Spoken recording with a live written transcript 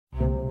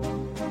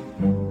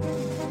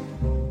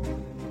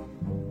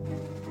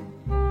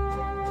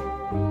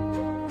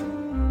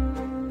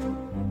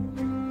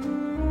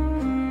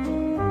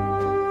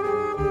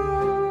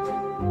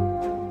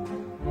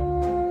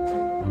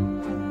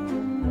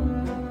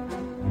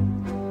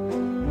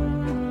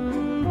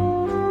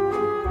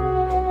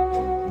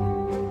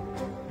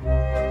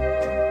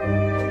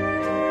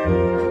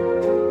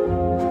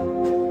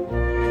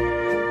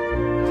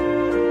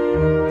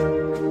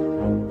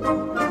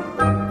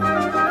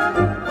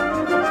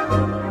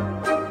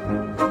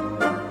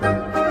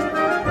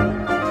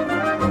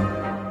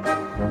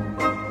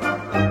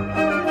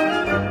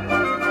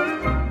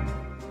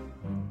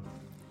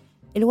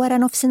wara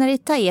nofsinhar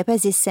it-tajjeb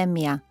eżis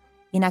semmija.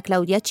 Jiena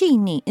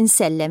Klawdjaċini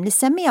insellem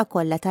lis-semmija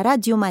kollha ta'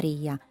 Radju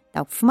Marija,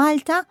 dawk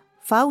f'Malta,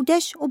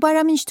 f'Għawdex u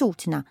barra minn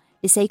Xtutna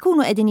li se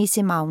jkunu qegħdin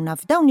jisimgħuna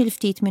f'dawn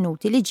il-ftit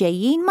minuti li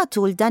ġejjin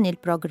matul dan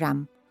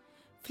il-programm.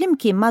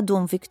 Flimkien ma'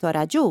 Dun Viktor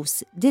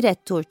Ġus,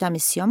 direttur ta'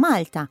 Missjon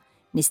Malta,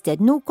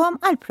 nistednukom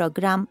għal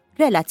programm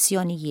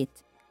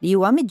Relazzjonijiet li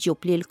huwa miġġub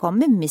lilkom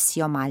minn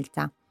Missjon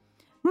Malta.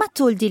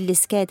 Matul din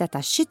l-iskeda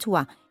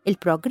tax-xitwa,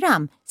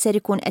 il-programm ser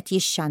ikun qed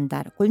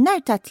jixxandar kull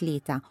nhar ta'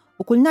 Tlieta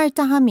u kull nhar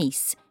ta'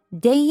 Ħamis,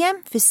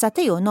 dejjem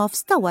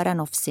fis-9:30 ta' wara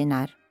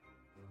nofsinhar.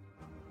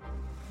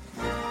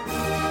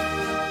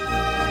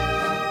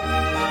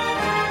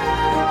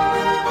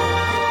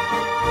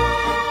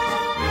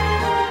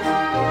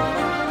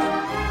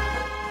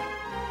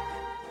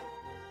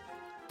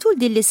 Tul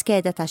din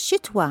l-iskeda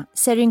tax-xitwa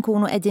ser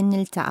inkunu qegħdin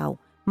niltaqgħu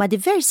ma'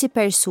 diversi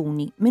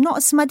persuni minn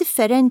oqsma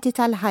differenti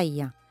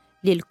tal-ħajja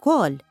li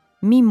l-koll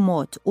min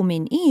mod u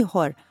min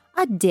ieħor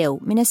għaddew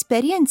minn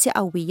esperjenzi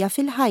qawwija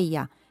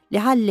fil-ħajja li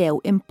ħallew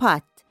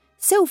impatt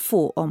sew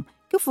fuqhom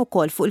kif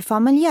ukoll fuq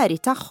il-familjari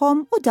tagħhom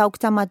u dawk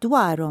ta'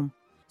 madwarhom.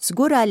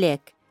 Żgur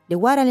għalhekk li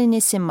wara li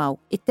nisimgħu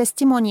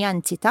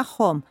it-testimonjanzi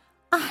tagħhom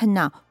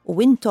aħna u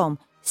intom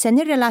se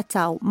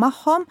nirrelataw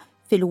magħhom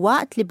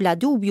fil-waqt li bla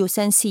dubju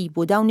se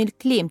nsibu dawn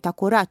il-kliem ta'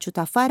 kuraġġ u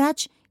ta'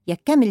 faraġġ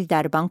jekk kemm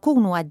il-darba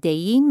nkunu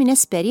għaddejjin minn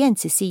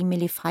esperjenzi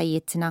simili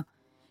f'ħajjitna.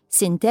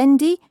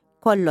 Sintendi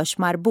kollox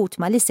marbut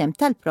mal-isem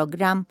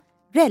tal-programm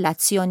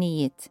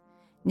Relazzjonijiet.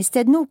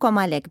 Nistednukom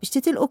għalhekk biex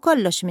titilqu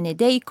kollox minn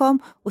idejkom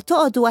u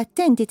toqgħodu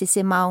attenti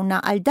tisimgħuna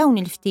għal dawn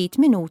il-ftit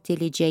minuti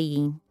li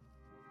ġejjin.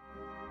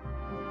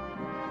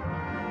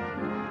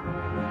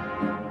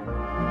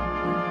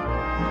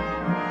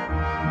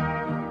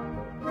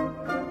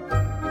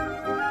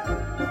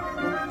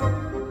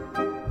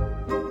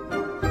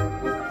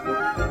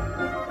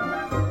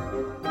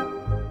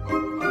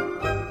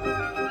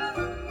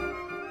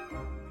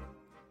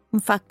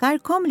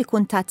 Nfakkarkom li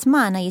kuntatt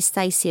magħna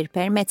jista' jsir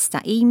permezz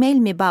ta'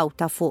 email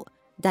mibgħuta fuq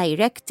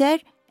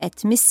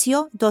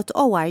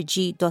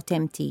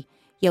director@missio.org.mt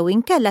jew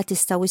inkella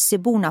tistgħu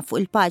issibuna fuq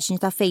il-paġni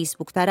ta'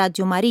 Facebook ta'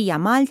 Radju Marija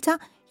Malta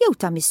jew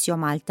ta' Missjo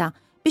Malta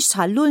biex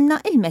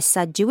tħallulna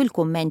il-messaġġi u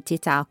l-kummenti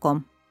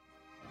tagħkom.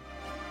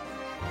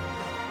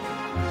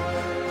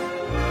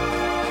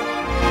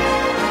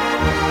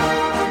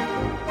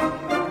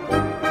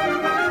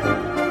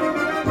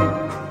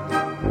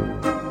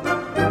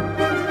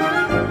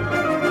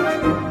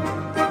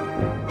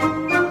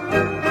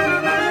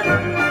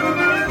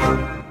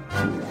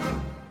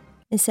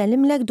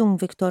 Nsellimlek Dun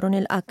Viktor u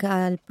nilqak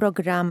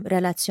għal-programm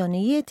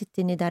Relazzjonijiet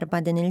it-tieni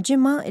darba din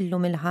il-ġimgħa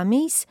illum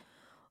il-Ħamis.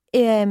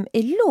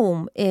 Illum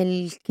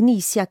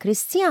il-Knisja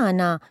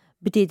Kristjana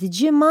bdiet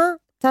ġimgħa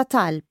ta'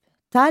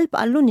 talb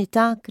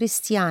għall-unità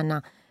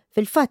Kristjana.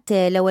 Fil-fatt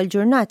l-ewwel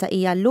ġurnata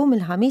hija llum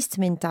il-Ħamis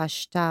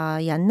 18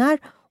 ta' Jannar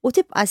u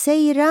tibqa'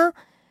 sejra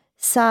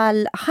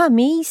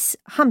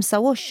sal-Ħamis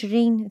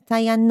 25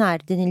 ta'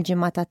 Jannar din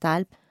il-ġimgħa ta'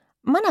 talb.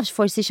 Ma nafx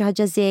forsi xi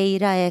ħaġa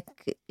żgħira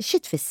hekk xi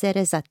tfisser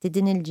eżatti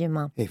din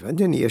il-ġimgħa. Iva,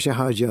 din hija xi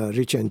ħaġa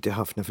riċenti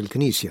ħafna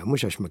fil-Knisja,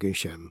 mhux għax ma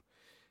kienx hemm.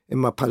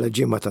 Imma bħala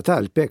ġimgħa ta'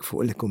 talb hekk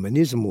fuq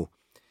l-ekumeniżmu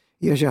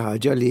hija xi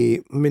ħaġa li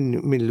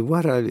minn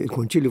wara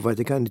l-Kunċilju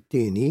Vatikan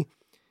it-tieni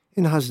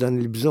inħass dan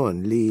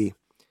il-bżonn li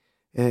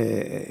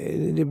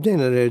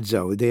bdejna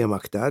nirrealizzaw dejjem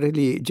aktar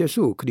li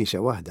Ġesu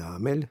Knisja waħda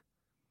għamel.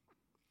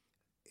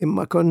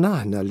 Imma konna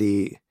aħna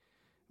li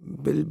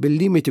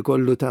bil-limiti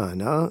kollu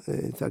tagħna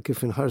ta'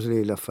 kif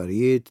inħarsu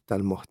l-affarijiet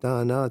tal-moħħ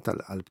tagħna,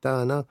 tal-qalb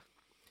tagħna,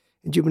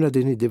 ġibna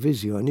din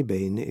id-diviżjoni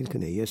bejn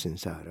il-Knejjes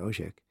insara u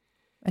xek.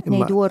 Qed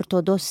ngħidu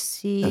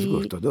ortodossi.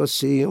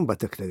 Ortodossi,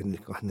 mbagħad aktar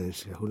aħna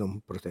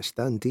nsejħulhom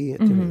protestanti,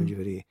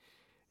 ġifieri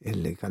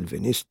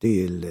il-Kalvinisti,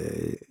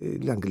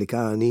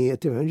 l-Anglikani,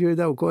 ġifieri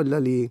daw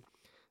kollha li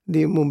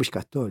mhumiex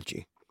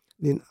Kattolċi.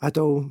 Li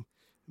nqatgħu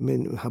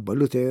minħabba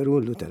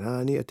Luteru,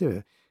 Luterani,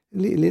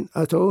 li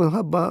nqatgħu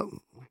minħabba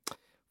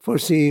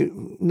forsi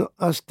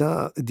nuqqas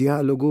ta'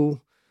 dialogu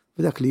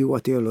b'dak li huwa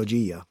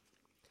teoloġija.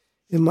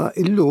 Imma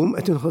illum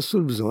qed inħossu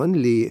l-bżonn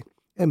li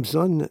hemm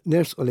bżonn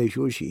nersqu lejn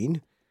xulxin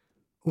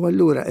u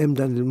allura hemm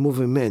dan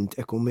il-moviment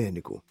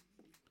ekumeniku.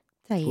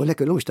 U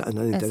għalhekk illum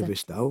xtaqna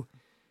nintervistaw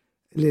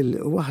lil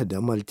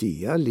waħda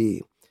Maltija li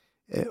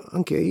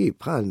anke hi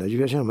bħalna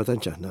ġifieri ma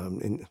tantx aħna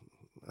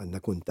għandna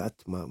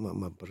kuntatt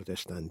ma'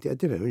 protestanti,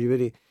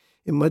 ġifieri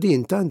imma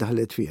din tant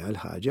daħlet fiha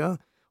l-ħaġa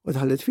u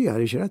daħlet fiha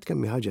riċerat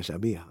kemm ħaġa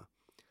sabiħa.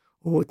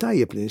 U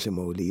tajjeb li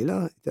nisimgħu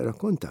lilha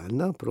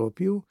tirrakkontalna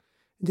propju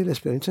din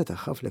l-esperjenza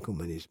tagħha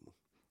fl-ekumenizmu.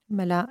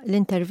 Mela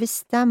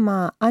l-intervista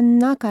ma'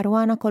 Anna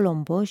Caruana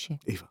Colombo xi.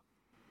 Iva.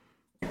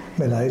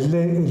 Mela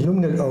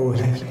illum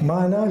nilqgħu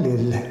magħna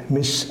lil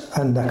Miss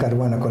Anna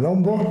Caruana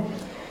Colombo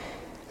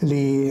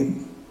li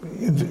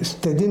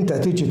stedinta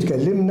tiġi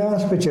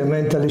tkellimna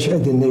speċjalment għaliex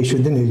qegħdin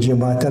ngħixu din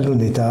il-ġimgħa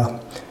tal-unità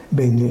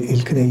bejn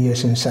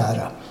il-Knejjes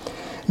insara.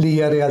 Li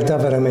hija realtà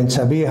verament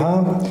sabiħa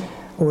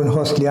u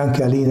nħoss li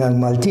anke għalina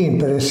l-Maltin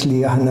peress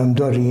li aħna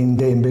mdorrin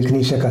dejjem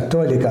bil-Knisja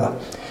Kattolika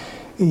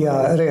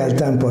hija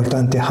realtà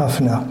importanti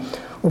ħafna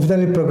U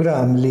f'dan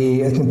il-programm li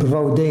qed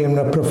nippruvaw dejjem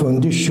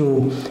napprofondixxu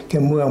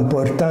kemm huwa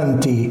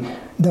importanti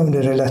dawn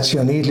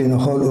ir-relazzjonijiet li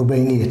noħolqu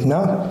bejnietna,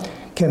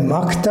 kemm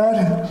aktar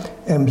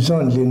hemm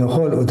bżonn li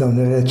noħolqu dawn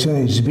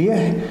ir-relazzjonijiet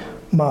sbieħ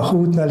ma'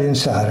 ħudna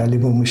l-insara li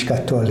mhumiex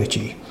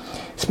Kattoliċi.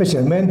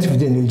 Speċjalment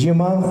f'din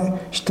il-ġimgħa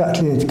xtaqt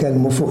li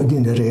nitkellmu fuq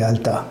din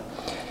ir-realtà.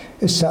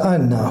 Issa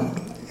Anna,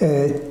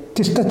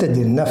 tista'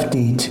 tgħidilna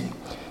ftit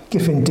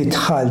kif inti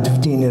dħalt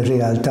f'din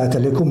ir-realtà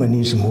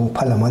tal-ekumeniżmu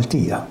bħala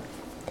Maltija?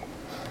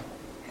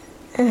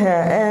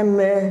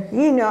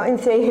 Jiena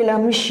nsejħilha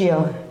mixja.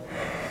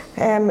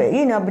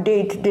 Jiena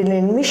bdejt din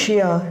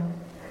il-mixja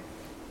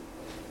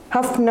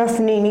ħafna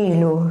snin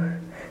ilu.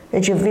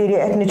 Ġifieri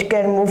qed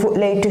nitkellmu fuq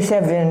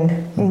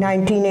l-87,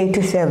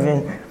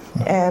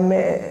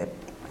 1987.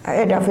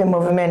 Edha fi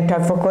moviment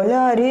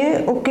tal-fokolari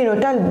u kienu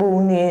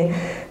talbuni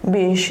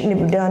biex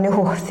nibda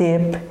nieħu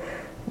ħsieb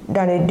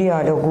dan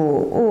id-dialogu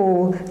u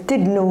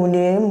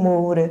tidnuni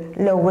mmur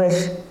l-ewwel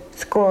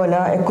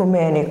skola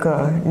ekumenika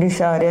li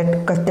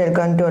saret Castel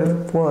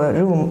Gandolfo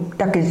Rum.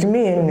 Dak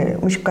iż-żmien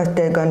mhux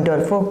Castel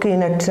Gandolfo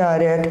kienet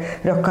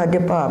saret Rocca di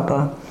Papa.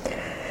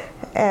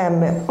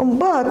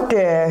 Mbagħad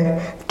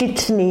ftit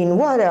snin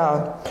wara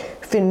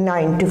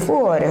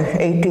fin-94,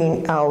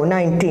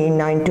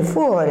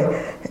 1994,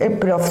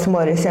 il-Prof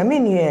Morris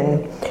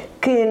Aminien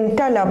kien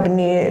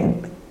talabni,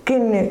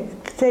 kien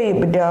se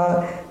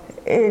jibda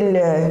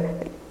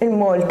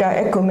il-Malta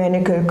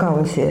Ecumenical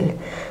Council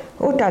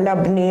u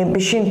talabni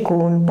biex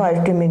inkun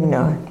parti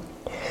minna.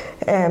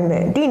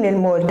 Din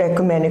il-Malta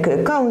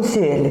Ecumenical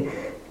Council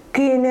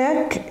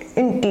kienet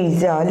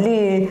intiża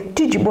li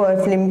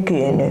tiġbor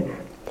flimkien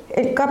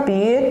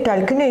il-kapijiet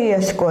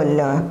tal-knejjes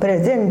kollha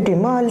preżenti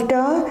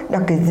Malta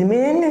dak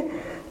iż-żmien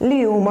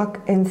li huma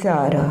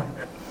insara.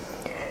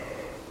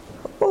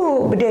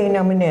 U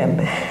bdejna minn hemm.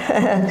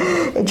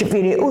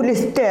 Ġifieri u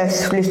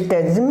fl-istess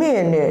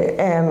żmien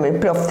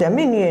il-Prof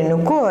Aminien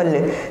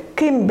ukoll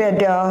kien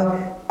beda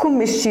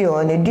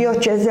kummissjoni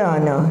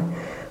dioċeżana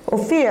u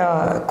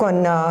fiha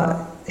konna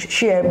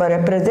xi 4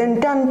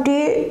 rappreżentanti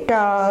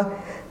ta'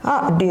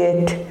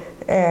 għaqdiet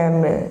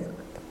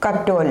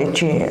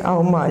Kattoliċi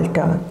għaw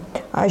Malta,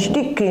 għax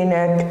dik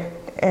kienet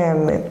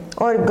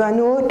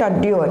organu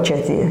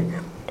tad-dioċesi.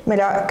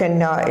 Mela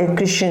kellna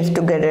il-Christians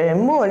Together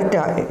in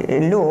Malta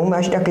llum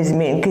għax dak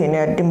iż-żmien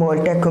kienet the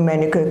Malta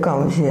Ecumenical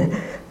Council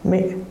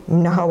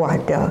naħa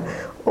waħda.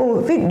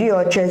 U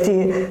fid-dioċesi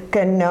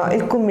kellna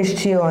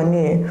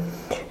il-Kummissjoni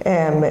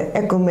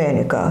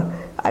Ekumenika.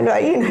 Allora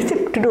jiena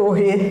sibt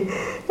ruħi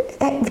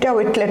f'daw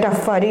it-tlet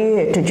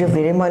affarijiet,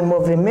 ġifieri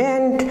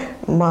mal-moviment,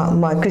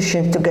 ma'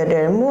 Christians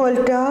Together in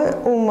Malta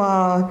u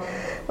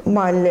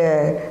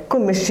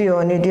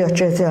mal-Kummissjoni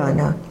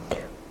Dioċeżana.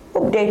 U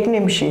bdejt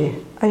nimxi,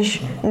 għax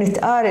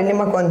nitqari li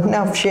ma kont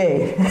naf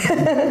xejn.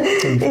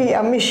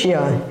 Hija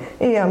mixja.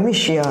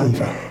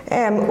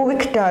 U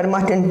iktar ma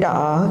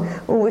tintaqa'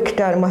 u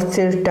iktar ma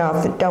ssir taf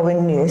daw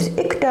in-nies,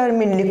 iktar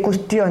milli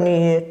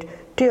kwistjonijiet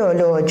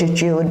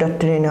teoloġiċi u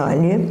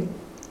dottrinali.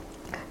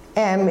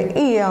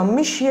 Hija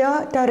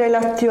mixja ta'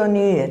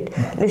 relazzjonijiet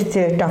li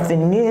ssir taf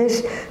in-nies,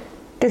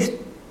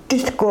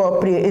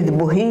 tiskopri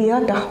d-dbuħija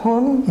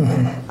tagħhom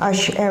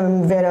għax hemm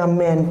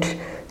verament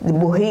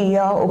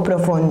dbuħija u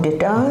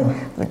profondità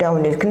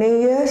f'dawn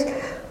il-knejjes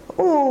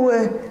u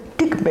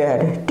tikber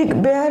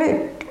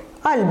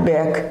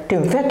qalbek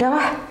tinfetaħ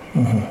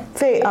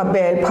fej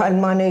qabel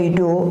bħalma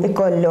ngħidu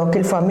ikollok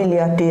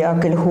il-familja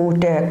tiegħek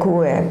il-ħutek u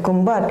hekk,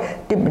 imbagħad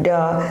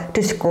tibda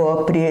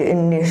tiskopri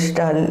n-nies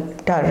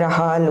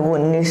tar-raħal u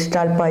n-nies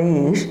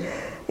tal-pajjiż.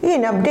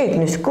 Jiena bdejt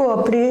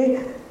niskopri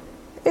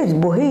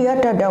iż-sbuħija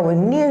ta' daw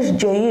in-nies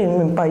ġejjin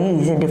minn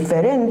pajjiżi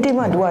differenti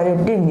madwar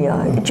id-dinja.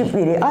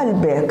 Ġifieri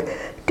qalbek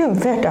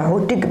tinfetaħ u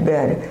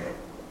tikber.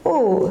 U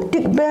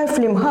tikber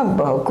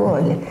fl-imħabba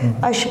wkoll,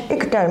 għax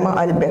iktar ma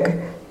qalbek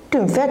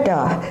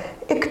tinfetaħ,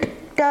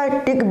 iktar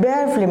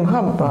tikber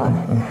fl-imħabba.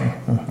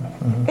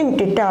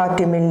 Inti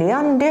tagħti milli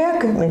għandek,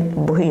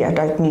 mill-buħija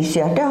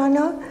tal-Knisja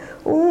tagħna,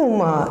 u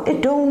huma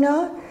ituna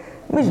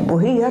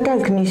mill-buħija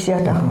tal-Knisja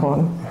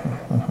tagħhom.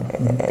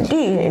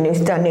 Din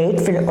nista' ngħid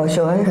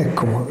fil-qosor.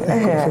 Ekku,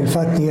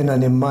 fil-fatt jiena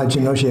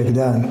nimmaġinu x'hekk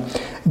dan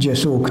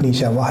Ġesu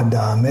Knisja waħda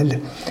għamel,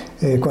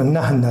 konna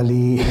aħna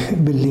li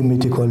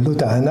bil-limiti kollu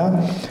tagħna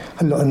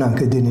ħalloqna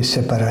anke din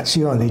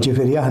is-separazzjoni,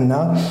 ġifieri aħna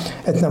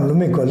qed nagħmlu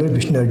minn kollox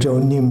biex nerġgħu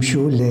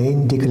nimxu lejn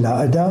dik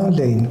l-għaqda,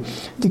 lejn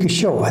dik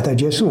ix-xewqa ta'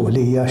 Ġesu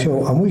li hija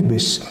xewqa mhux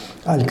biss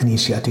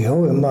għall-Knisja tiegħu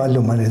imma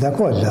għall-umanità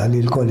kollha li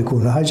l-koll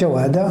ikunu ħaġa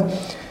waħda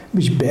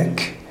biex bekk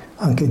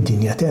anke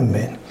d-dinja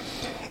temmen.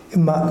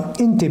 Imma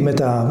inti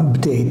meta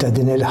bdejt ta'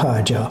 din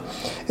il-ħaġa,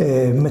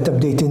 meta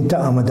bdejt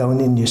intaqa' ma'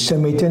 dawn in-nies,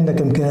 semmejtilna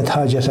kemm kienet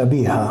ħaġa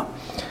sabiħa.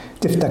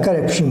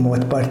 Tiftakar b'xi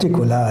mod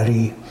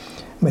partikolari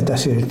meta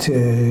sirt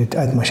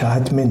tqgħid ma' xi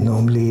ħadd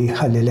minnhom li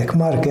ħallilek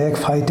markek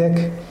f'ħajtek?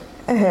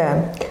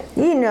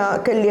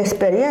 Jiena kelli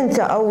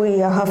esperjenza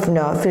qawwija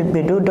ħafna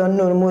fil-bidu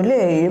Donnur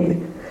Mulej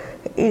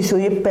qisu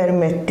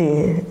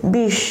jippermetti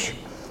biex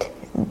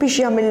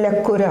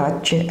jagħmillek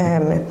kuraġġ.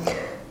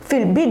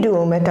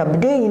 Fil-bidu meta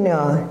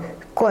bdejna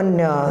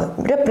konna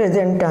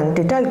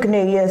rappreżentanti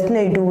tal-knejjes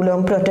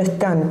ngħidulhom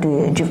protestanti,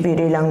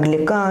 ġifieri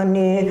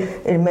l-Anglikani,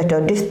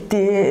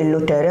 il-Metodisti,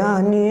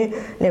 il-Luterani,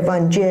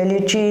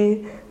 l-Evanġeliċi,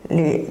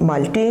 li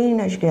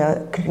Maltin, għax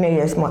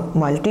knejjes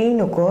Maltin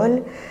ukoll.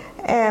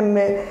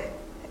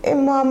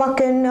 Imma ma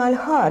kellna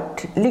l-ħadd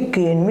li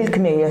kien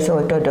mill-knejjes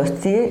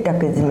Ortodossi dak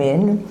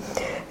iż-żmien.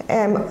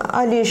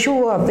 Għaliex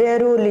huwa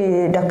veru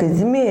li dak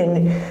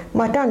iż-żmien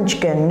ma tantx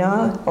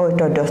kellna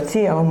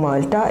Ortodossi hawn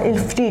Malta,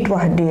 il-ftit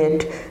waħdiet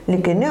li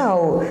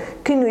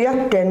kienu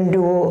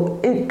jattendu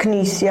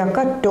il-Knisja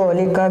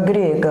Kattolika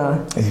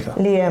Grega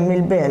li hemm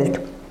il-belt.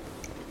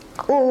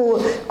 U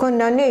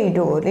konna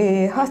ngħidu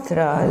li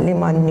ħasra li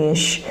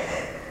m'għandniex.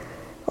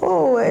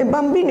 U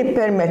il-bambini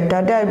permetta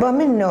darba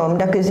minnhom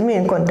dak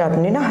iż-żmien kont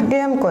għadni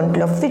naħdem, kont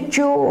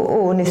l-uffiċċju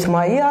u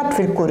nismajjat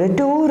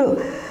fil-kuritur.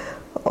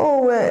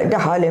 U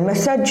daħal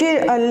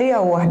il-messaġġier għalli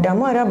hawn waħda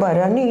mara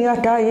barranija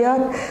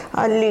tajjat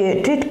għalli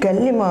trid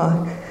tkellima.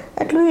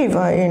 Għatlu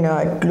iva jiena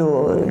għatlu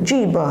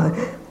ġiba.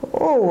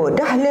 U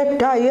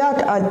daħlet tajjat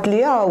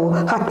għatli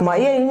hawn ħadd ma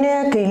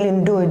jgħinek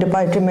il-indu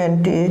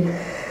dipartimenti.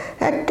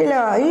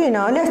 Għattila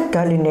jiena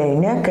lesta li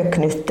ngħinek hekk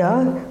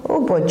nista'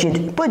 u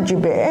poġġi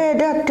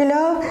beqeda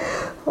għattila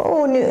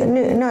u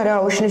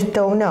naraw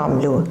x'nistgħu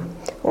nagħmlu.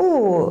 U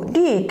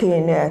di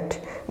kienet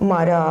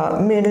mara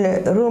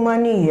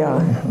mill-Rumanija.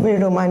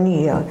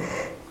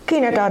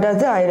 Kienet għadha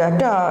żgħira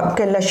ta'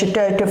 kellha xi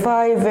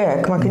 35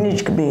 hekk ma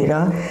kienx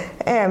kbira.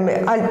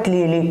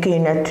 Għaltli li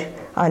kienet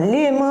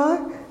għalliema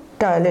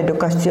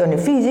tal-edukazzjoni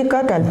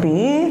fiżika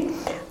tal-PE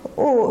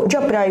u ġa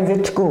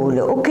private school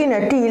u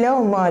kienet ilha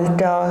u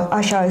Malta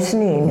 10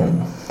 snin.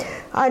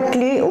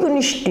 Għaltli u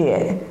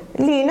nixtieq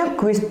li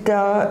nakkwista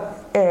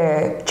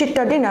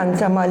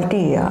ċittadinanza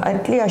Maltija,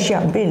 għaltli għax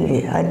jaqbilli,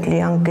 għaltli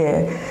anke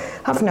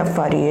ħafna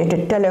affarijiet,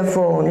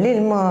 il-telefon,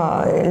 l-ilma,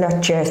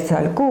 l-aċċess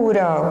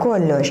għal-kura,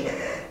 kollox.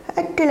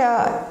 Għattila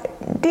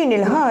din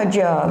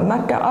il-ħaġa ma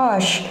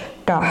taqax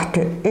taħt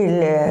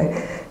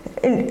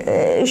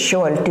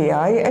il-xogħol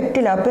tiegħi,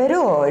 għattila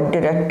però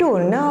id-direttur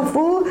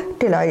nafu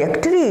tila jekk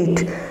trid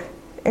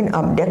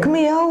inqabdek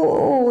miegħu u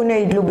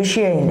ngħidlu biex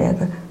jgħinek.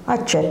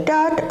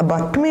 Aċċettat,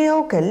 qabadt miegħu,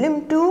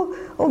 kellimtu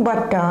u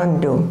batta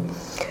għandu.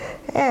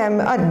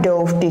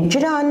 Għaddew ftit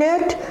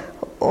ġranet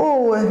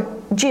u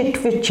ġiet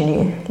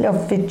tfittxni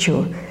l-uffiċċju.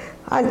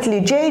 Għalt li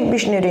ġejt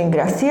biex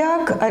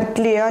nirringrazzjak, għalt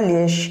li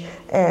għaliex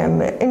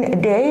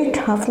inqdejt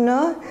ħafna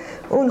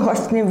u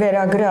nħossni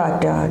vera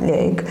grata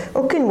lejk.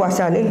 U kien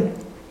wasal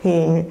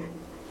il-ħin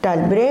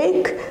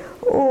tal-break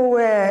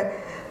u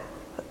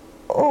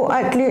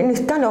għalt li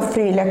nista'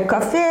 noffrilek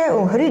kafè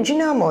u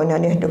ħriġna monna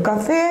nieħdu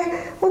kafè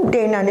u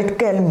bdejna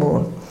nitkellmu.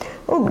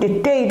 U bdiet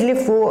tgħidli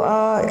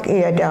fuqha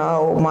qiegħda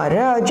ma'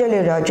 raġel,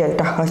 ir-raġel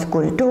tagħha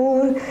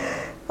skultur.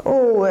 U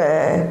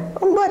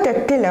mbagħad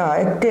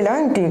għedtila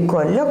inti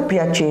jkollok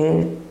pjaċir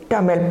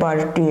tagħmel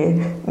parti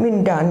minn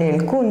dan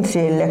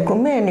il-Kunsill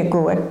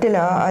Ekumeniku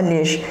għedtila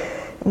għaliex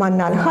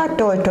m'għandna l-ħadd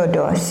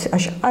Ortodoss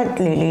għax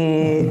qaltli li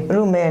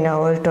Rumena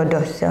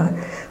Ortodossa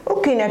u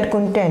kienet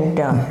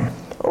kuntenta.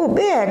 U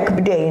b'hekk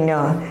bdejna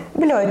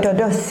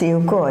bil-Ortodossi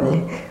wkoll.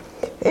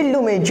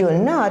 Illum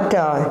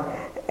il-ġurnata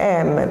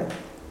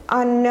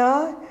għandna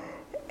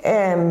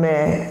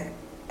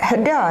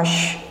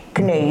 11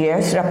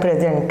 knejjes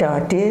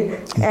rappreżentati,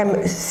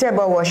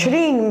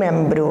 27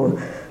 membru,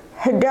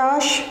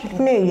 11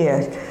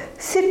 knejjes,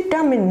 6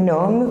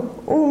 minnhom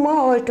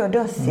huma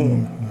Ortodossi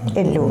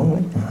illum.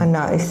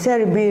 Għandna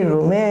s-Serbi,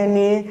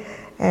 Rumeni,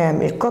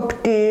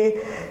 il-Kopti,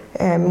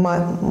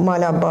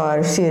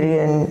 Malabar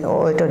Syrian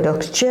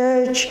Orthodox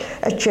Church,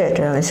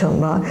 etc.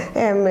 Insomma,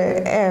 6.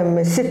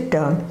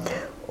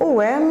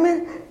 U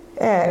hemm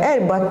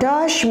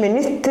 14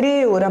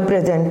 ministri u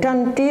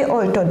rappreżentanti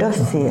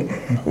Ortodossi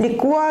li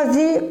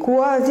kważi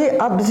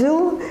qabżu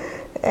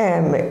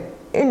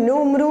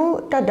il-numru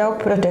ta'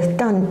 dawk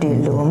protestanti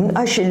llum,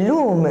 għax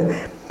illum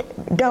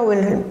daw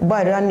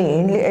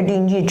il-barranin li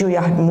qegħdin jiġu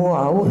jaħdmu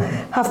hawn,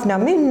 ħafna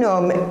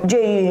minnhom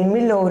ġejjin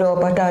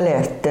mill-Ewropa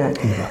tal-Est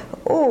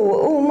u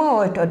huma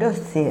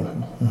Ortodossi.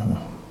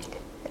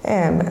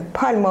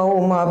 Bħalma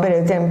huma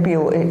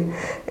pereżempju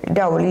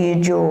daw li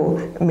jiġu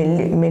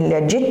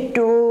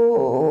mill-Eġittu,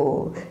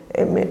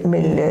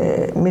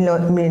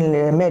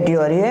 mill-Medju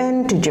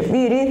Orient,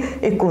 ġifieri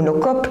ikunu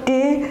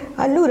Kopti,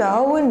 allura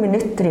hawn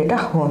il-ministri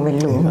tagħhom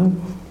illum.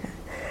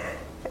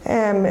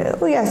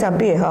 U hija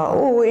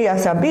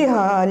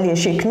sabiħa li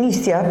xi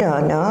knisja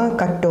tagħna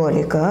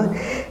Kattolika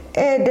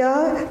qiegħda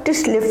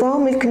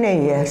tislifhom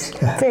il-knejjes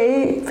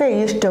fejn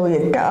jistgħu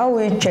jiltaqgħu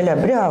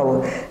jiċċelebraw.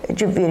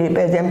 Ġifieri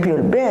pereżempju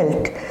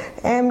l-Belt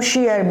hemm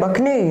xi 4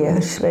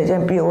 knejjes,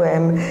 pereżempju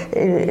hemm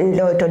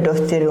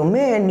l-Ortodossi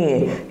Rumeni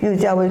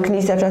jużaw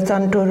il-Knisja ta'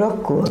 Santu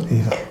Rokku,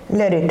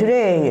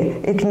 l-Eritrej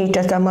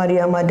il-Knisja ta'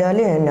 Marija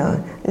Maddalena,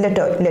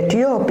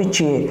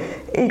 l-Etjopiċi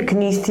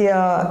il-Knisja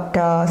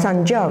ta' San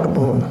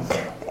Ġagbu,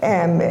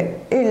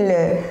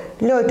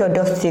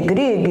 l-Ortodossi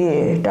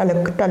Griegi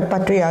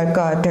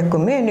tal-Patriarkat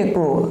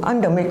Ekumeniku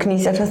għandhom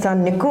il-Knisja ta' San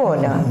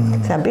Nikola,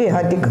 sabiħa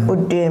dik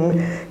quddiem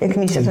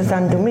il-Knisja ta'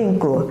 San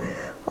Dominku.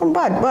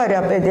 Mbagħad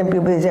barra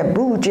pereżempju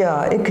b'Żebbuġa,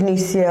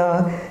 il-Knisja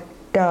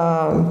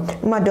ta'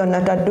 Madonna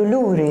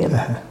tad-Duluri.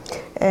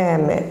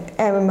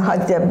 Hemm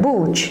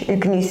ħażebbuġ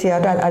il-Knisja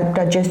tal-Qalb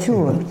ta'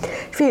 Ġesu.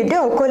 Fi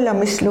daw kollha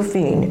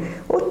mislufin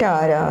u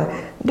tara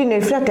din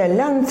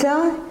il-fratellanza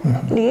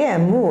li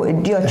hemm hu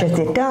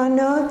id-djoċesi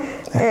tagħna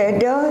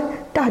qiegħda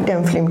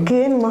taħdem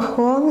flimkien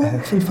magħhom.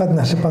 Fil-fatt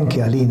naħseb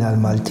anke għalina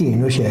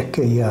l-Maltin u x'hekk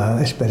hija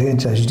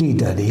esperjenza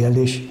ġdida li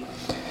għaliex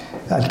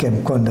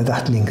għalkemm konna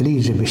taħt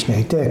l-Ingliżi biex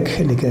ngħidlek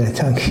li kienet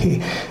anki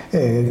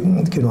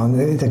kienu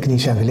ta'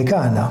 Knisja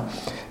Anglikana.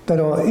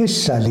 Però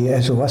issa li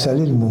eżu wasal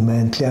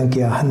il-mument li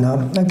anki aħna,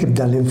 anki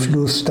b'dan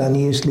l-influss ta'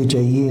 nies li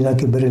ġejjin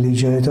anki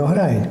b'reliġjoni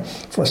oħrajn,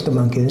 fosthom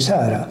anki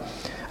nsara.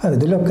 Għandna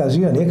din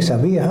l-okkażjoni hekk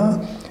sabiħa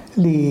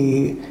li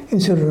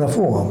insiru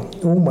nafuhom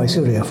u huma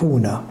jsiru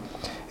jafuna.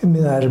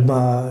 Mingħajr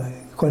ma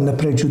konna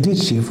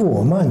preġudizzji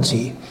fuqhom,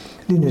 anzi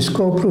li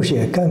niskopru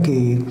x'hekk anki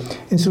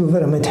insiru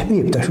verament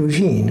ħbieb ta'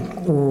 xulxin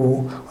u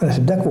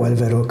naħseb dak huwa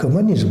l-veru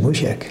komuniżmu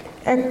x'hekk.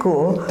 Ekku.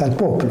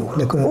 Tal-poplu.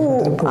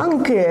 U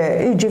anke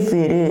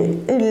jiġifieri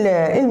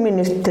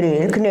il-ministri,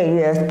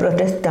 il-knejjes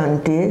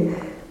protestanti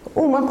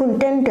huma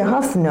kuntenti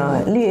ħafna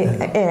li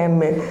hemm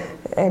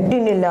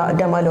din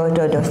il-laqda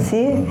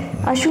mal-ortodossi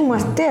għax huma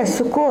stess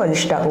ukoll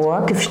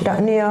xtaqwa kif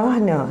xtaqniha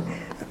aħna.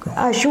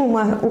 Għax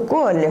huma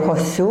wkoll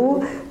iħossu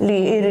li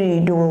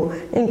jridu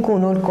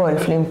nkunu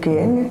lkoll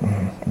flimkien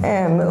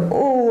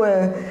u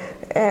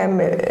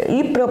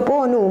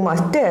jipproponu huma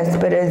stess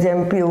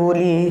pereżempju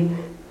li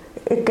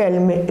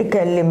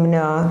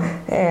ikellimna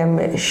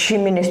xi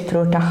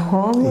ministru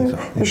tagħhom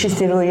biex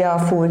isiru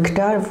jafu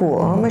iktar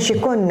fuqhom għax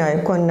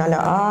ikonna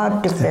laqgħat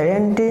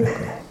differenti.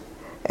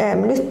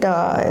 Nista'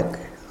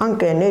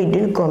 anke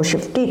ngħidilkom xi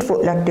ftit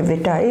fuq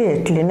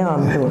l-attivitajiet li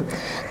nagħmlu.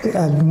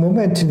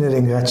 Għal-mument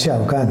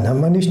nirringrazzjawk Anna,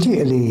 ma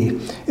nixtieq li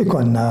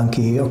ikonna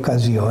anki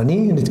okkażjoni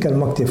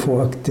nitkellmu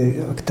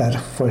aktar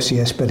forsi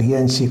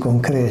esperjenzi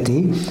konkreti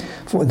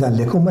fuq dan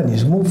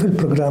l-ekumenizmu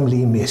fil-programm li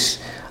jmiss.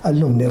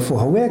 Allum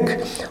nefuħ hekk,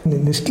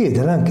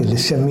 niskieden anki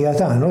l-semmija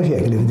tagħna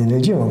x'hekk li f'din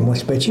il-ġimgħa mod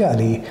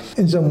speċjali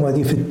nżommu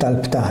di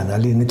fit-talb tagħna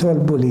li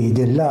nitolbu li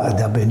din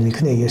l-għaqda bejn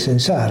il-knejjes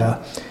insara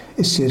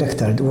issir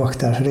aktar u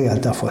aktar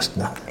realtà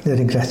fostna.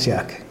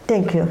 Nirringrazzjak.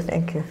 Thank you.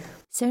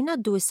 Ser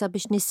naddu issa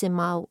biex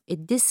nisimgħu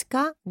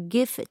id-diska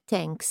Give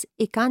Thanks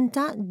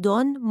ikanta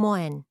Don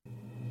Moen.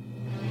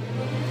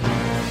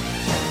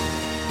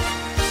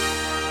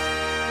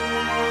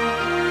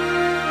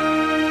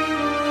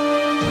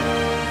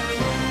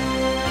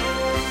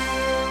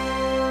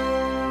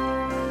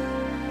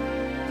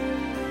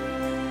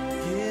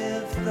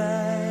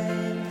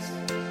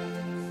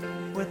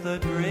 With a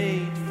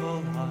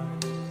grateful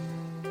heart,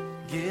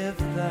 give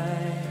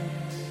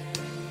thanks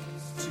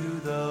to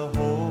the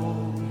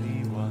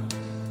Holy One.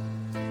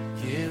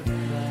 Give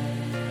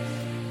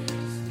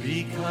thanks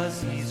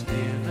because He's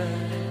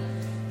given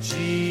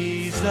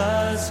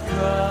Jesus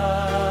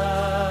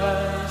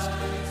Christ,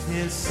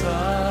 His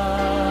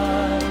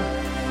Son.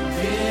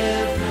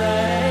 Give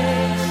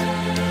thanks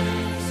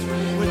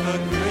with a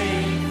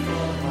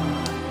grateful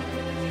heart.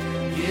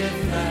 Give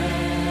thanks.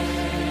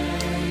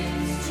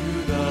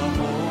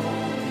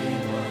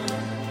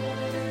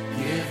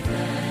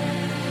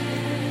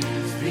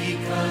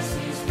 Because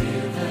He's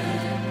given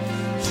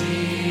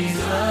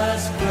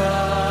Jesus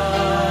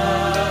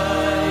Christ,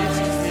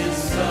 His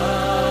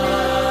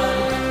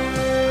Son.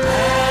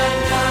 And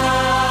now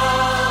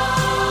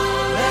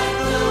let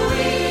the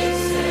weak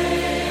say,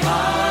 I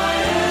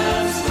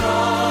am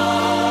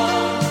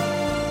strong.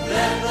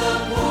 Let the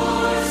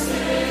poor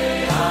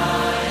say, I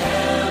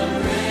am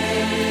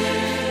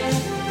rich.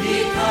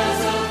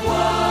 Because of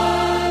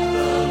what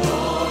the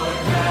Lord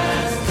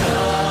has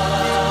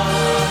done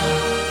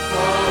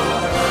for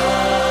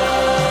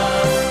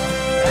us.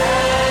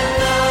 And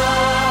now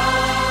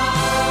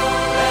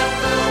let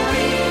the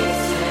weak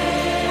say,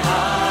 I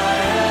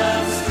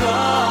am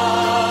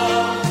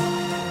strong.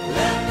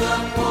 Let the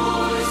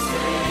poor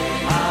say,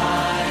 I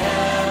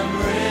am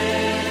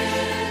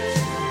rich.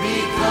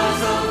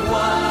 Because of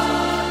what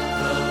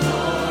the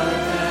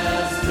Lord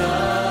has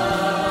done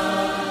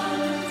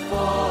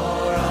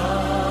for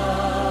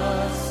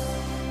us.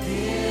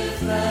 Give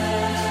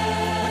thanks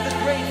with a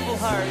grateful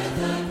heart.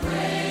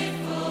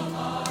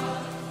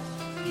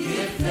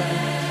 Give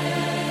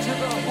thanks to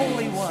the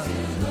Holy One.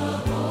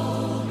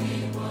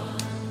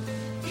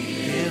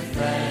 Give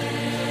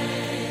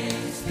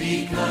thanks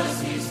because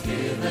He's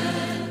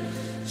given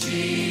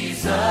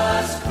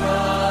Jesus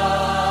Christ,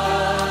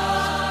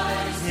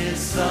 His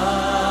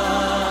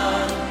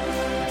Son.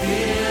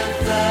 Give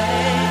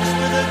thanks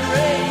with a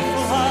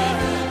grateful heart.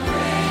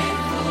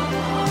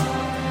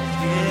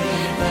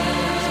 Give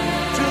thanks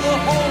to the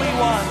Holy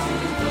One.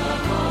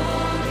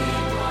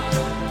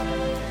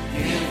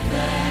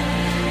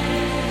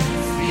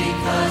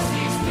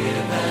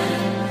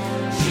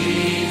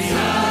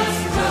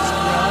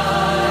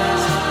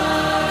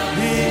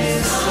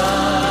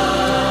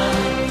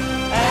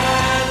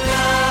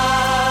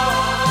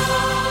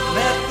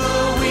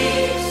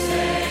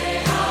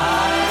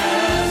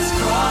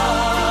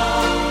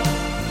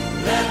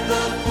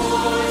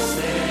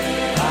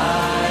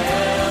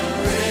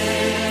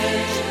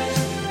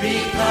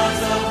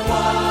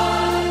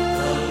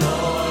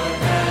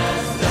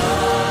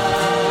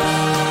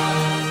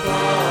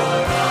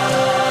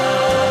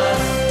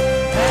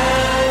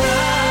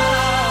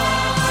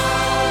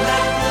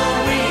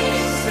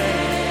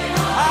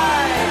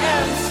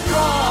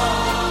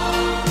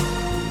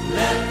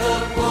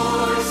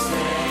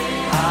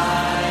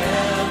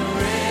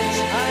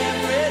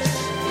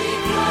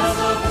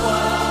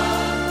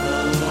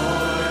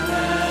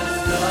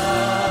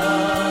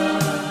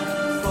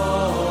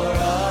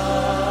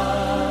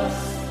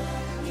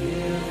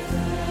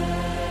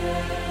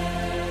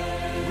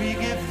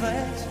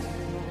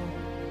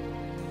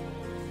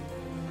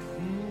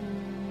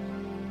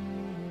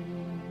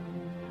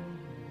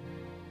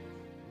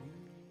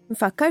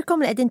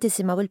 Nfakkarkom li qegħdin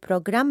tisimgħu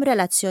il-programm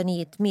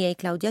Relazzjonijiet miegħi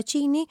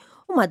Klawdjaċini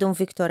u madun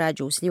Viktor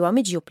Aġus li huwa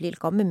miġjub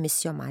lilkom minn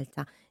Missju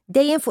Malta.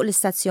 Dejjem fuq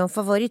l-istazzjon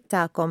favorit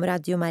tagħkom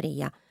Radju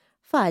Marija.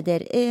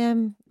 Fader,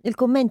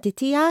 il-kummenti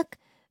tiegħek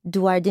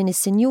dwar din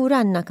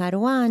is-Sinjura Anna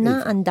Karwana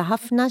għandha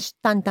ħafna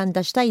tant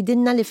għandha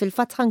xtajdilna li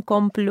fil-fatt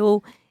ħankomplu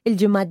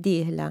il-ġimgħa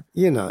d-dieħla.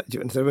 Jiena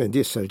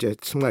naturalment issa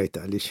ġejt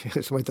smajta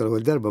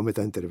l-ewwel darba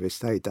meta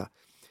intervistajta.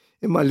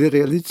 Imma li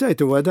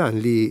realizzajt huwa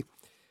dan li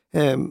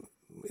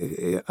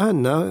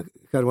Anna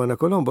Karwana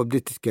Colombo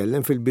bdiet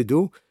titkellem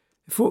fil-bidu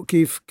fuq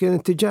kif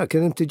kienet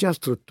tiġà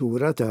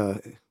struttura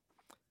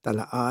ta'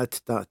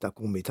 laqat, ta'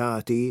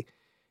 kumitati,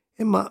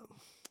 imma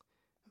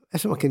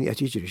ma kien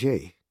jiġri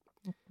xejn.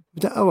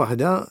 B'daqqa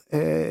waħda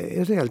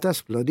ir-realtà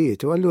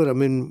splodiet u allura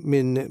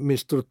minn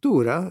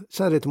struttura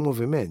saret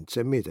moviment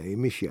semmita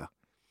mixja.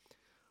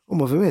 U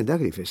moviment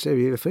dak li fisser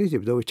li l-affarijiet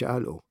jibdew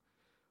iċċaqalqu.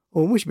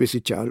 U mhux biss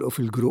iċċaqalqu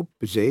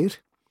fil-grupp żgħir,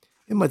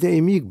 imma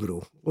dejjem jikbru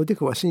u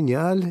dik huwa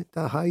sinjal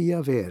ta' ħajja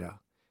vera.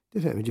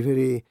 Tifhem,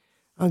 ġifieri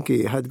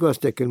anki ħadd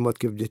gostek il-mod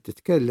kif bdiet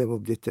titkellem u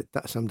bdiet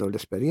taqsam dawn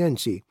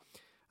l-esperjenzi,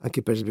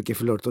 anki pereżempju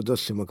kif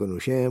l-ortodossi ma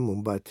kinux hemm u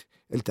mbagħad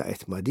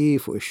iltaqgħet ma' di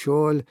fuq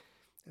ix-xogħol,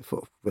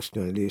 fuq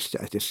kwestjoni li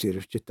staqgħet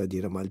issir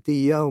ċittadina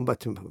Maltija u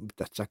mbagħad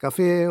tazza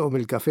kafè u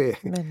mill-kafè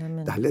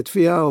daħlet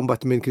fiha u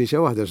mbagħad minn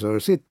knisja waħda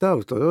sar sitta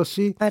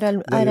ortodossi. Ara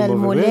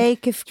l-mulej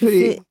kif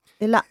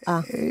laqqa.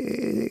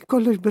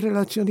 Kollox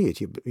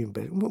bir-relazzjonijiet,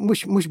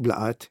 mhux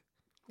blaqat.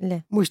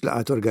 Mhux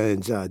laqat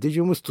organizzati,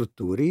 ġimu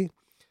strutturi.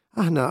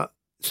 Aħna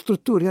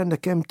strutturi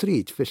għandna kemm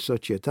trid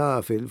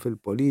fis-soċjetà,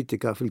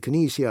 fil-politika,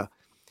 fil-knisja.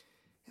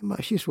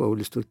 Imma x'jiswaw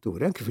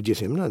l-istrutturi, anke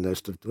fil-ġisimna għandna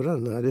l-istruttura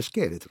għandna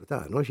l-iskeletru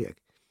tagħna mhux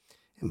hekk.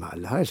 Imma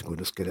għall-ħar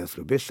nkunu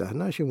skeletru biss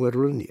aħna xi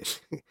nwerru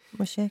n-nies.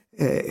 Mhux hekk.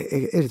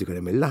 Irid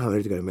ikun hemm il-laħam,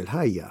 irid ikun hemm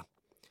il-ħajja.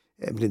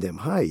 Bnidem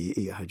ħaj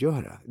hija ħaġa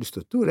oħra.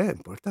 L-istruttura hija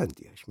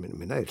importanti għax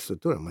mingħajr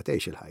struttura ma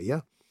tgħix il-ħajja,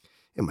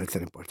 imma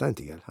l-iktar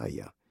importanti hija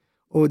l-ħajja.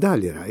 U dan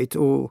li rajt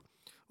u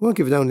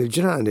anke f'dawn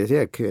il-ġranet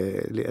hekk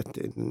li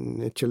qed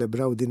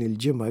niċċelebraw din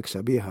il-ġimgħa hekk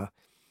sabiħa.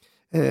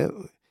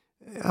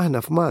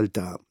 Aħna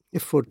f'Malta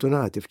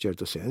iffortunati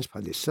f'ċertu sens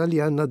bħalissa li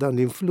għandna dan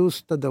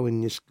l-influss ta' dawn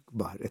in-nies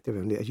kbar qed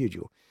tifhem li qed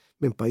jiġu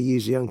minn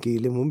pajjiżi anki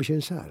li mhumiex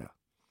insara.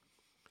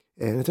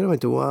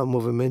 Naturalment huwa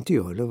moviment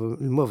ieħor,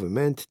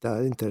 il-moviment ta'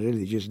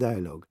 interreligious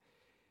dialogue.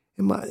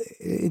 Imma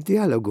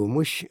id-dialogu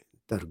mhux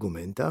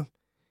targumenta,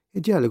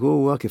 id-dialogu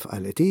huwa kif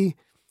qalet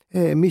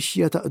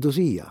mixja ta'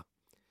 qdusija.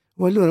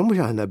 U allura mhux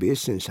aħna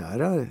biss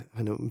insara,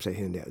 aħna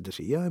msejħin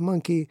qdusija, imma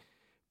anki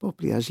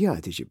popli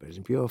Asjatiċi,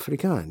 pereżempju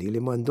Afrikani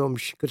li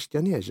m'għandhomx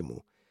Kristjaneżmu.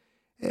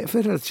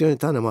 Fir-relazzjoni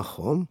tagħna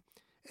magħhom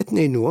qed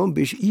ngħinuhom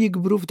biex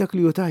jikbru f'dak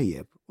li hu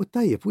tajjeb, u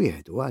tajjeb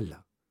wieħed u Alla.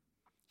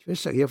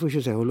 Issa jafu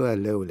xi seħħu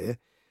Alla u le.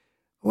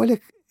 U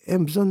għalhekk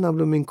hemm bżonn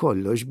nagħmlu minn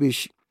kollox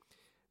biex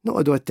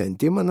noqogħdu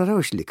attenti ma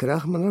narawx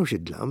l-ikraħ, ma narawx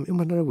id-dlam,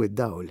 imma naraw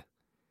id-dawl.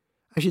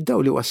 Għax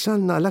id-dawl li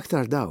wassalna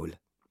l-aktar dawl.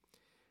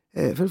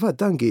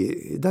 Fil-fatt anki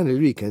dan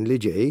il-weekend li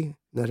ġej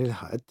nhar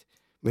il-Ħadd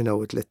minn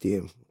hawn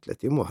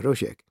 30 oħra u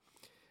x'hekk.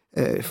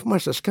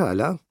 F'Marsa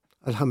Skala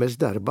għal 5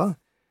 darba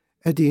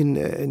qegħdin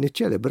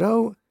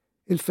niċċelebraw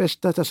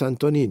il-festa ta'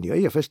 Sant'Oninio,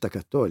 hija festa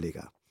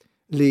kattolika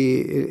li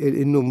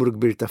n-numru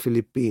kbir ta'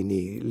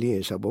 Filippini li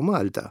jinsabu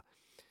Malta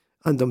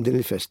għandhom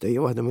din il-festa,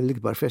 hija waħda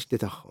mill-ikbar festi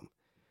tagħhom.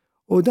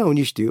 U dawn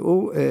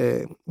jixtiequ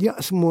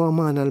jaqsmu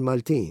magħna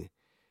l-Maltin.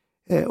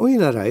 U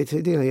jiena rajt,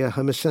 din hija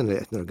 5 sena li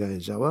qed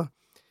norganizzawha,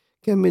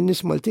 kemm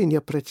in-nies Maltin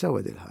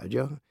japprezzawha din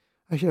ħaġa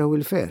għax jaraw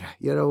il-ferħ,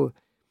 jaraw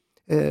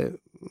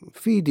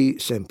fidi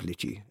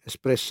sempliċi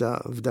espressa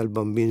f'dal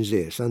bambin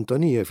żgħir.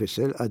 Sant'Oninio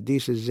jfisser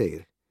qaddis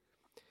iż-żgħir.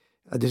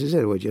 Qaddis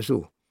iż-żgħir huwa Ġesu.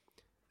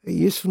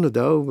 Jisfnu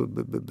daw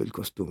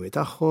bil-kostumi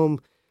tagħhom,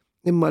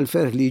 imma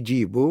l-ferħ li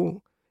jġibu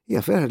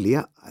hija ferħ li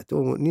jaqqat.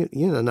 U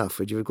jiena naf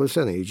ġifieri kull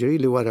sena jiġri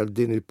li wara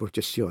din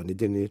il-proċessjoni,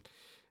 din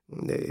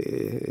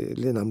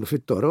li nagħmlu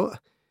fit-toroq,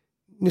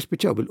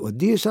 nispiċċaw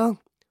bil-qoddiesa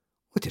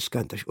u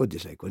tiskanta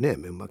x'qoddiesa jkun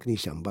hemm imma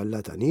knisja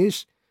mballata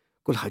nies,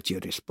 kulħadd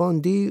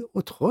jirrispondi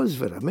u tħoss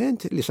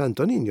verament li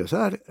Sant'Oninio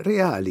sar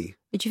reali.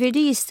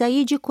 Ġifieri jista'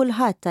 jiġi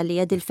kulħadd li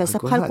qed il-festa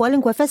bħal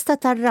kwalinkwe festa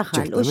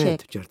tar-raħal u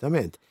x'hekk.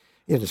 Ċertament.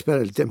 Jien nispera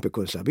li temp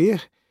ikun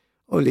sabiħ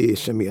u li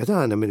s-semmija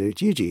tagħna minn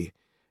irġiġi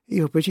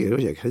jieħu peċieru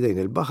x'hekk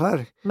ħdejn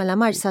il-baħar. Mela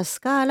Marsa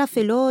Skala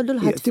filgħodu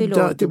l-ħadd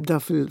filgħodu. Tibda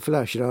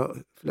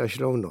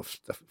fil-10 u nofs,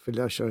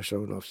 fil-10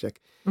 u nofs hekk.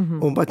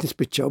 U mbagħad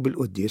nispiċċaw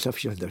bil-quddiesa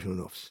f'xi 11 u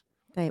nofs.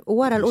 U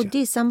wara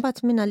l-quddiesa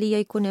mbagħad minn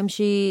għalija jkun hemm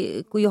xi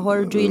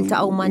joħorġu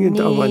jiltaqgħu man-nies.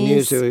 Jiltaqgħu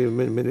man-nies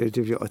minn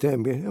irid joqgħod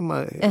hemm, imma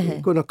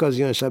jkun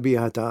okkażjoni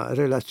sabiħa ta'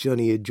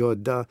 relazzjonijiet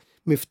ġodda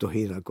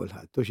miftuħin għal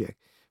kulħadd u x'hekk.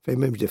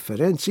 Fejn m'hemmx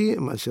differenzi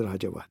imma ssir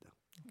ħaġa waħda.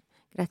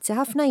 Grazzi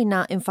ħafna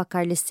jiena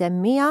infakkar li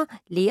semmija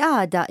li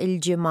għada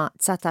il-ġimgħa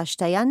 19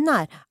 ta'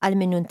 Jannar għal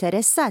min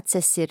interessat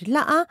se ssir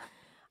laqa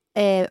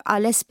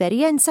għal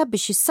esperjenza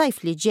biex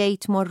is-sajf li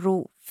ġej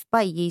tmorru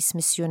f'pajjiż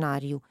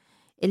missjonarju.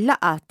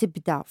 Il-laqa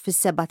tibda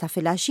fis-7 ta'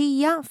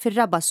 filgħaxija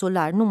fir-raba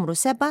solar numru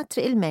 7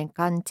 triq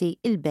il-Menkanti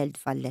il-Belt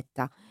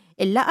Valletta.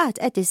 Il-laqat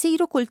qed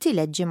isiru kull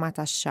tielet ġimgħa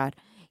tax-xahar.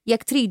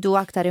 Jekk tridu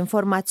aktar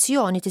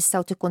informazzjoni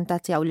tistgħu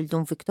tikkuntattjaw lil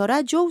Dun Victor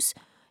Radjus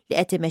li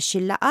qed imexxi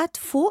l-laqat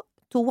fuq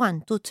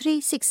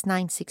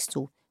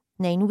 21236962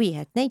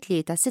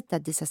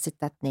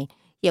 21236962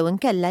 jew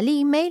inkella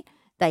l-email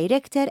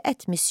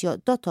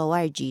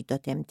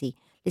director@missio.org.mt.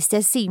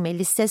 L-istess email,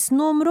 l-istess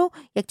numru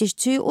jekk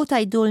tixtiequ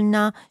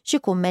tgħidulna xi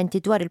kummenti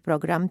dwar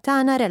il-programm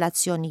tagħna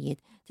Relazzjonijiet.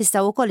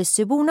 Tistgħu wkoll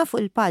issibuna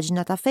fuq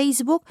il-paġna ta'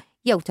 Facebook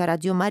jew ta'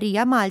 Radju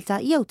Marija Malta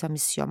jew ta'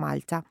 Missio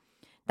Malta.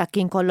 Dak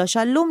kien kollox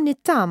għallum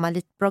nittama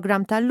li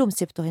l-programm tal-lum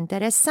sibtuh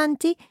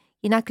interessanti.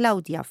 Jina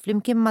Claudia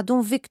flimkien ma'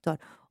 Dun Victor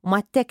u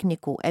ma'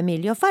 tekniku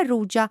Emilio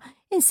Farrugia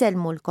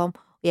insellmulkom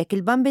u jekk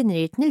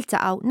il-bambinriet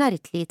niltaqgħu nhar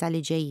it-tlieta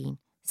li ġejjin.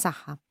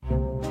 Saħħa.